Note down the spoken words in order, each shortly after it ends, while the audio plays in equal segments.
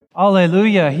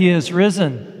Alleluia, He is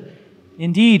risen.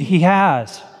 Indeed, He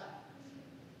has.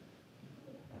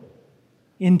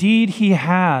 Indeed, He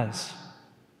has.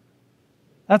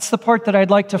 That's the part that I'd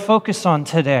like to focus on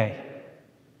today,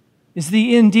 is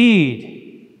the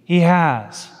indeed He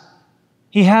has.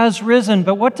 He has risen,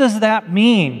 but what does that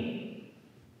mean?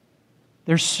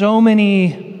 There's so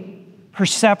many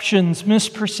perceptions,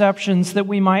 misperceptions that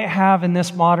we might have in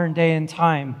this modern day and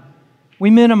time. We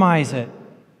minimize it.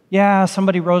 Yeah,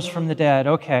 somebody rose from the dead.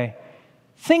 Okay.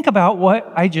 Think about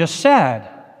what I just said.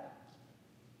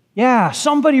 Yeah,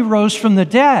 somebody rose from the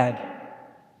dead.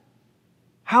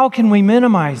 How can we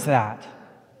minimize that?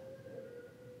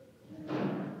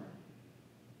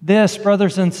 This,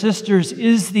 brothers and sisters,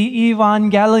 is the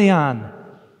Evangelion.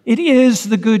 It is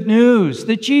the good news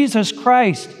that Jesus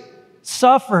Christ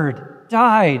suffered,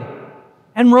 died,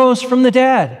 and rose from the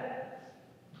dead.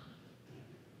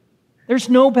 There's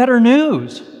no better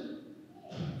news.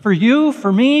 For you,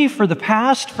 for me, for the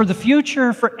past, for the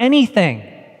future, for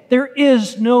anything. There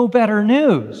is no better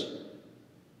news.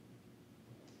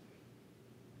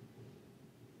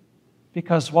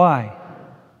 Because why?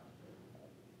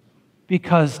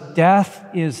 Because death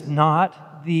is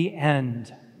not the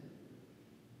end.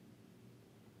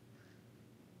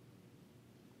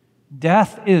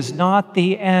 Death is not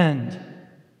the end.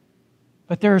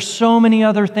 But there are so many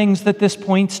other things that this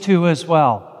points to as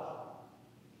well.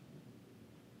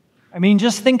 I mean,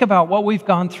 just think about what we've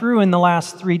gone through in the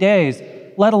last 3 days,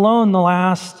 let alone the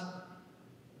last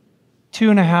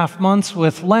 2.5 months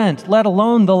with Lent, let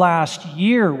alone the last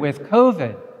year with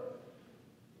COVID.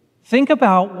 Think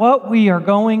about what we are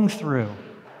going through.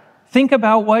 Think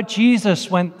about what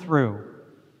Jesus went through.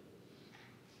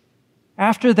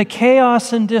 After the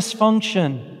chaos and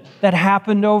dysfunction that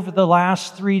happened over the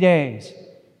last 3 days,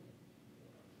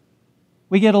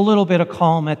 we get a little bit of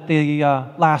calm at the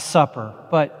Last Supper,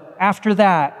 but after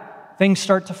that, things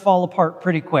start to fall apart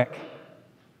pretty quick.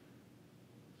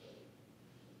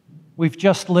 We've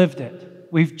just lived it.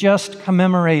 We've just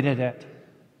commemorated it.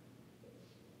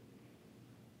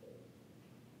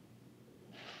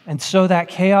 And so that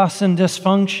chaos and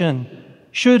dysfunction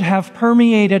should have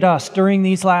permeated us during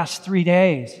these last 3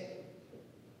 days.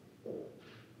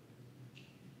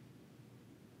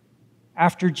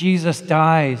 After Jesus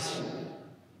dies,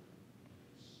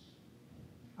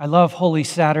 I love Holy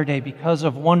Saturday because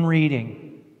of one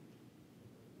reading.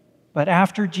 But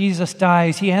after Jesus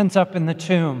dies, He ends up in the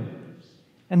tomb.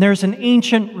 And there's an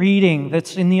ancient reading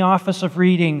that's in the Office of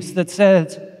Readings that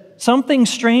says, something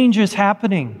strange is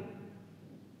happening.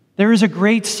 There is a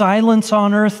great silence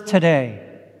on earth today,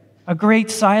 a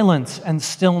great silence and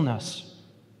stillness.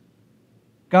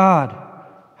 God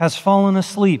has fallen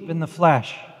asleep in the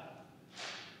flesh,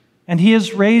 and He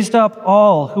has raised up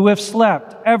all who have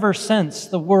slept ever since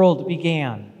the world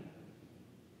began.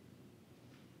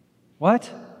 What?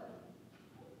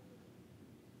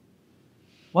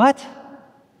 What?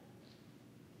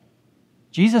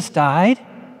 Jesus died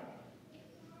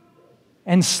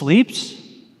and sleeps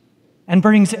and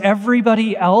brings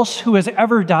everybody else who has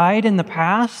ever died in the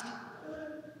past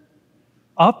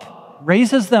up,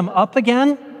 raises them up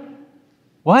again?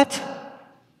 What?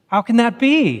 How can that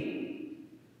be?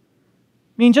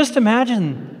 I mean, just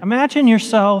imagine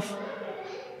yourself.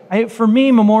 For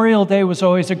me, Memorial Day was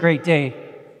always a great day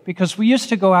because we used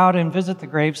to go out and visit the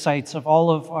grave sites of all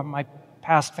of my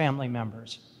past family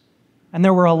members. And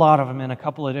there were a lot of them in a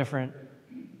couple of different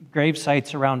grave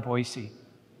sites around Boise.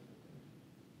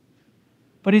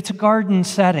 But it's a garden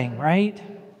setting, right?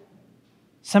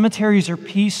 Cemeteries are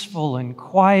peaceful and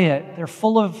quiet. They're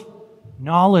full of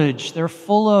knowledge. They're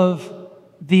full of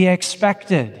the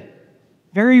expected.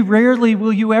 Very rarely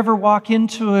will you ever walk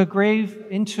into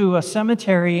a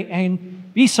cemetery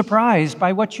and be surprised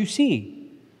by what you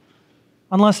see,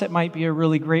 unless it might be a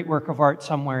really great work of art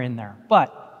somewhere in there.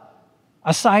 But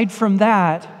aside from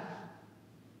that,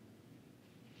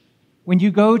 when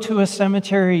you go to a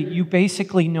cemetery, you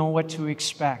basically know what to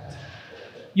expect.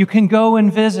 You can go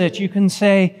and visit. You can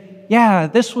say, yeah,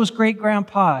 this was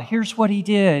great-grandpa. Here's what he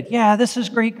did. Yeah, this is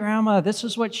great-grandma. This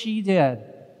is what she did.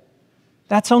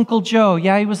 That's Uncle Joe.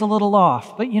 Yeah, he was a little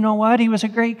off. But you know what? He was a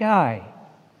great guy.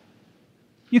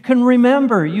 You can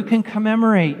remember. You can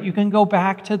commemorate. You can go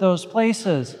back to those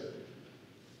places.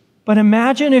 But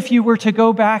imagine if you were to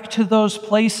go back to those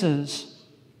places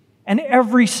and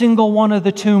every single one of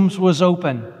the tombs was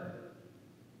open.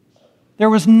 There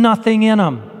was nothing in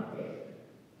them.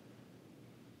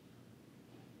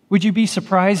 Would you be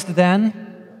surprised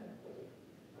then?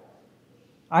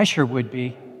 I sure would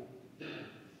be.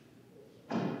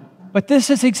 But this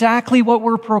is exactly what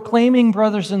we're proclaiming,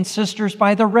 brothers and sisters,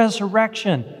 by the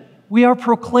resurrection. We are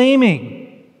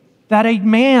proclaiming that a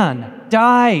man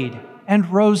died and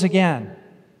rose again.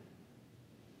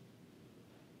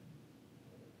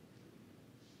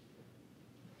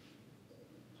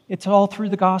 It's all through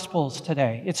the Gospels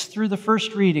today. It's through the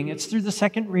first reading. It's through the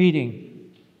second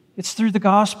reading. It's through the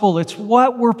Gospel. It's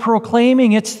what we're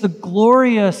proclaiming. It's the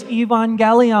glorious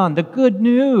evangelion, the good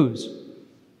news.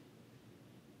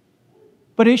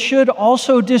 But it should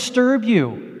also disturb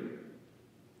you.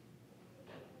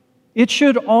 It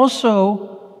should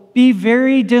also be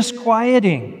very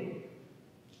disquieting,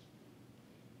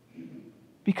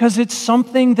 because it's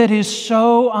something that is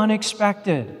so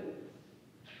unexpected.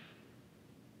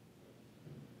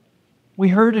 We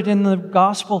heard it in the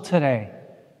gospel today.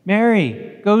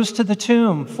 Mary goes to the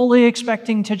tomb, fully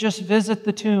expecting to just visit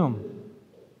the tomb.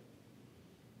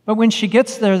 But when she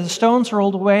gets there, the stone's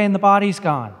rolled away and the body's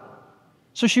gone.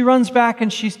 So she runs back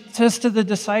and she says to the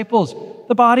disciples,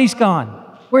 "The body's gone.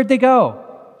 Where'd they go?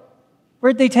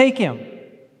 Where'd they take him?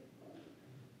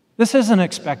 This isn't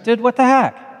expected. What the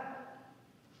heck?"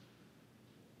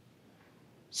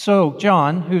 So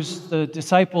John, who's the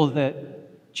disciple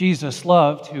that Jesus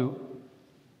loved, who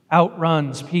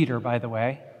outruns Peter, by the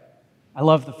way. I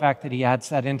love the fact that he adds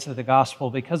that into the gospel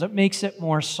because it makes it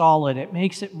more solid. It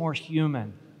makes it more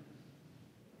human.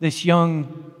 This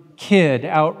young kid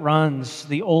outruns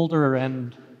the older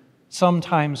and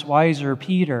sometimes wiser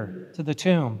Peter to the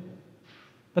tomb.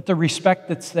 But the respect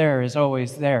that's there is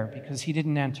always there because he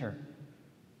didn't enter.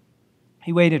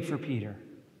 He waited for Peter.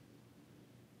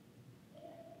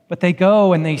 But they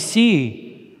go and they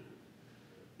see.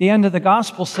 The end of the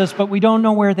gospel says, "But we don't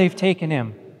know where they've taken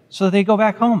him." So they go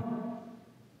back home.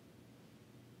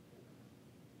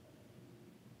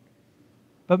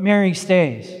 But Mary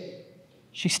stays.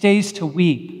 She stays to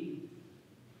weep.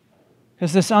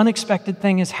 Because this unexpected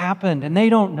thing has happened, and they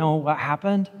don't know what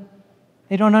happened.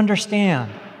 They don't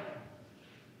understand.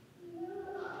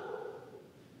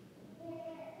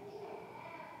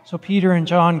 So Peter and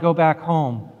John go back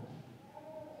home.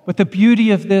 But the beauty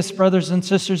of this, brothers and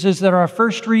sisters, is that our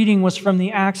first reading was from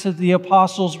the Acts of the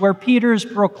Apostles, where Peter is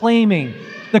proclaiming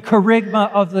the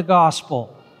kerygma of the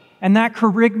gospel. And that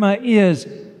kerygma is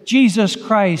Jesus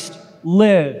Christ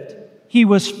lived. He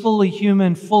was fully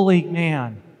human, fully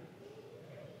man,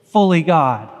 fully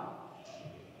God.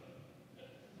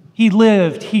 He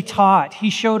lived, he taught, he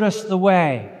showed us the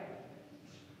way.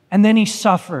 And then he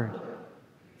suffered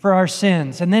for our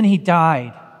sins, and then he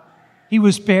died. He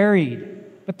was buried.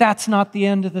 But that's not the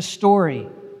end of the story.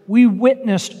 We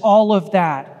witnessed all of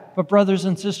that. But brothers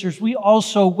and sisters, we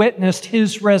also witnessed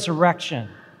his resurrection.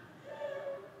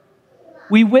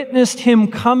 We witnessed him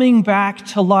coming back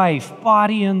to life,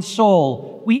 body and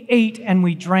soul. We ate and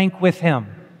we drank with him.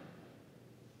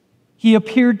 He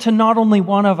appeared to not only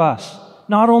one of us,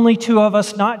 not only two of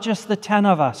us, not just the 10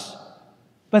 of us,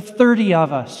 but 30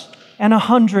 of us and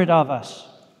 100 of us.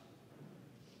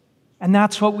 And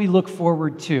that's what we look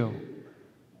forward to.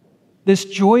 This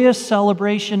joyous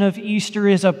celebration of Easter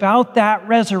is about that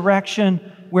resurrection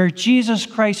where Jesus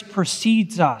Christ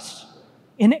precedes us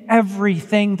in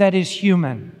everything that is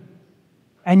human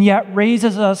and yet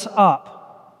raises us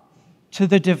up to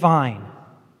the divine.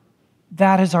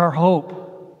 That is our hope.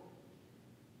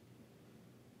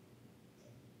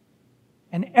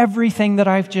 And everything that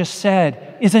I've just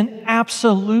said is an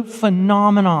absolute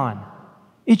phenomenon.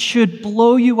 It should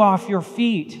blow you off your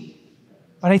feet.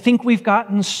 But I think we've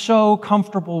gotten so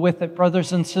comfortable with it,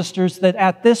 brothers and sisters, that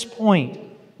at this point,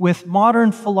 with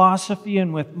modern philosophy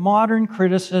and with modern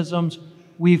criticisms,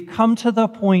 we've come to the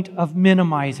point of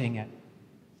minimizing it.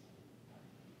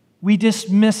 We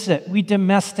dismiss it. We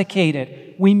domesticate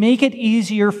it. We make it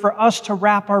easier for us to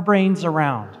wrap our brains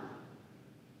around.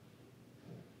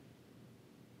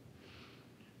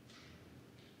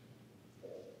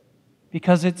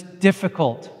 Because it's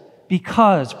difficult.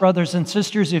 Because, brothers and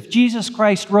sisters, if Jesus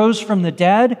Christ rose from the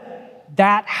dead,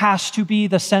 that has to be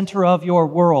the center of your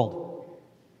world.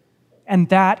 And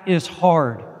that is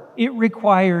hard. It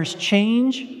requires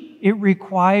change. It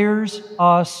requires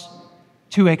us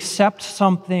to accept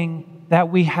something that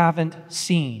we haven't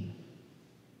seen.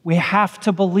 We have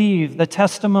to believe the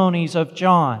testimonies of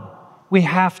John. We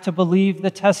have to believe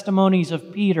the testimonies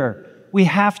of Peter. We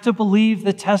have to believe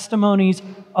the testimonies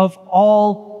of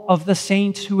all of the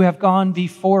saints who have gone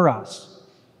before us.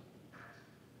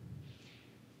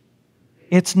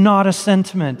 It's not a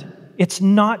sentiment. It's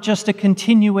not just a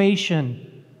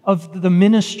continuation of the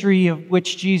ministry of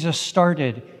which Jesus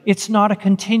started. It's not a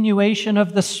continuation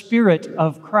of the Spirit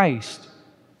of Christ.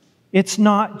 It's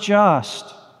not just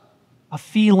a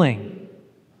feeling.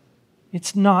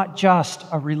 It's not just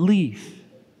a relief.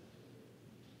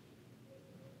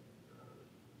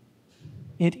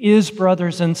 It is,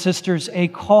 brothers and sisters, a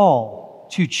call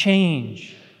to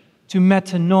change, to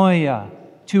metanoia,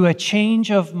 to a change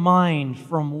of mind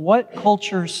from what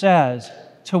culture says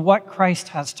to what Christ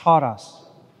has taught us.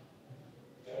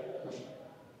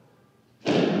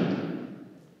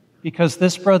 Because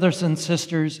this, brothers and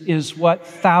sisters, is what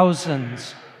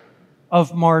thousands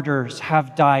of martyrs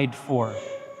have died for.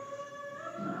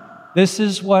 This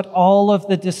is what all of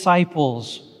the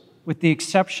disciples, with the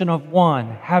exception of one,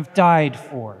 have died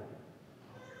for.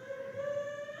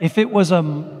 If it was a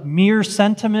mere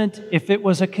sentiment, if it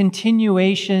was a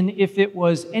continuation, if it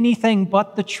was anything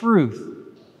but the truth,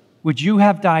 would you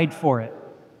have died for it?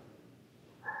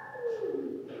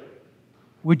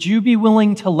 Would you be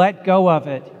willing to let go of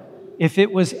it if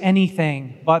it was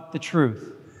anything but the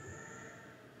truth?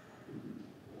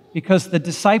 Because the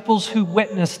disciples who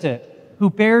witnessed it, who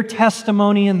bear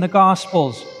testimony in the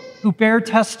Gospels, who bear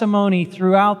testimony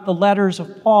throughout the letters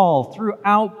of Paul,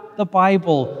 throughout the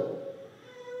Bible,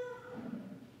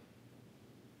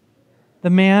 the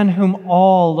man whom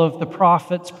all of the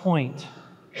prophets point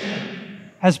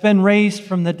has been raised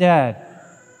from the dead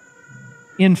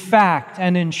in fact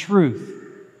and in truth.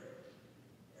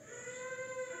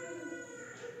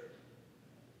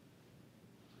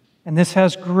 And this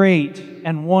has great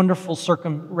and wonderful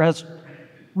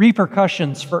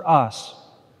repercussions for us,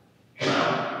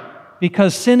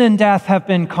 because sin and death have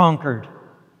been conquered.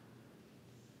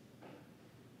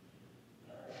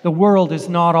 The world is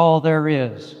not all there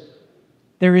is.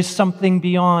 There is something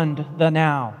beyond the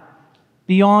now,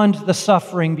 beyond the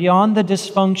suffering, beyond the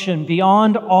dysfunction,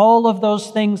 beyond all of those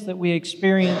things that we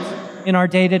experience in our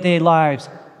day-to-day lives.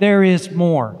 There is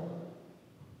more.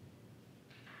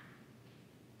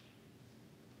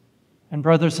 And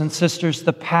brothers and sisters,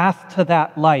 the path to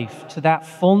that life, to that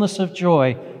fullness of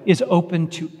joy, is open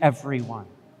to everyone.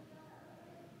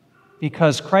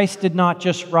 Because Christ did not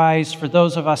just rise for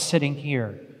those of us sitting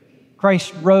here.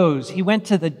 Christ rose. He went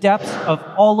to the depths of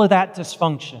all of that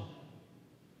dysfunction.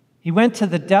 He went to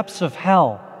the depths of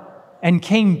hell and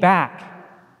came back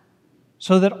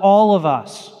so that all of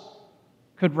us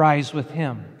could rise with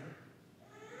Him.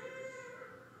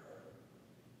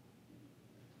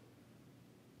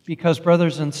 Because,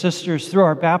 brothers and sisters, through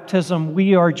our baptism,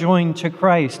 we are joined to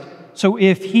Christ. So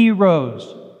if He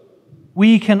rose,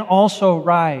 we can also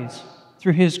rise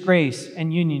through His grace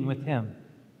and union with Him.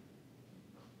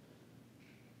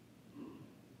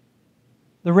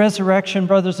 The resurrection,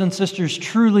 brothers and sisters,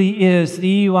 truly is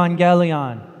the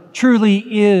Evangelion, truly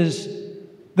is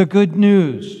the good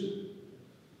news.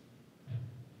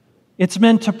 It's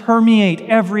meant to permeate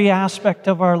every aspect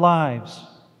of our lives.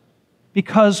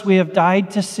 Because we have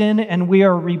died to sin and we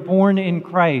are reborn in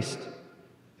Christ.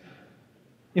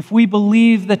 If we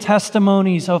believe the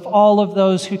testimonies of all of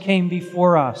those who came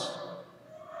before us,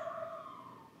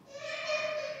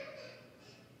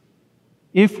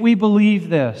 if we believe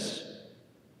this,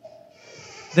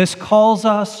 this calls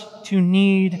us to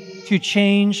need to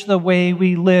change the way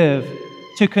we live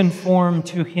to conform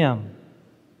to Him,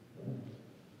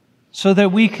 so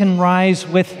that we can rise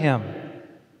with Him.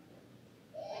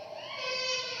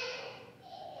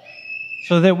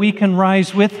 So that we can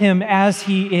rise with Him as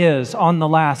He is on the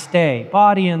last day,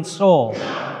 body and soul,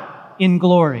 in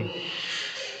glory.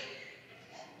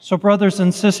 So, brothers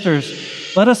and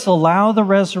sisters, let us allow the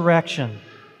resurrection,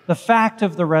 the fact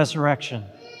of the resurrection,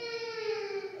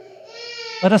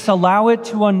 let us allow it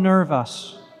to unnerve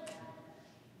us.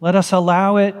 Let us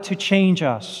allow it to change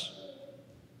us.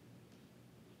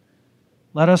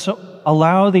 Let us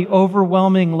allow the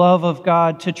overwhelming love of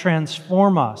God to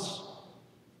transform us,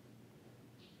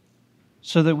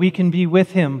 so that we can be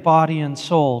with Him, body and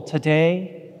soul,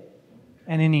 today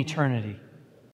and in eternity.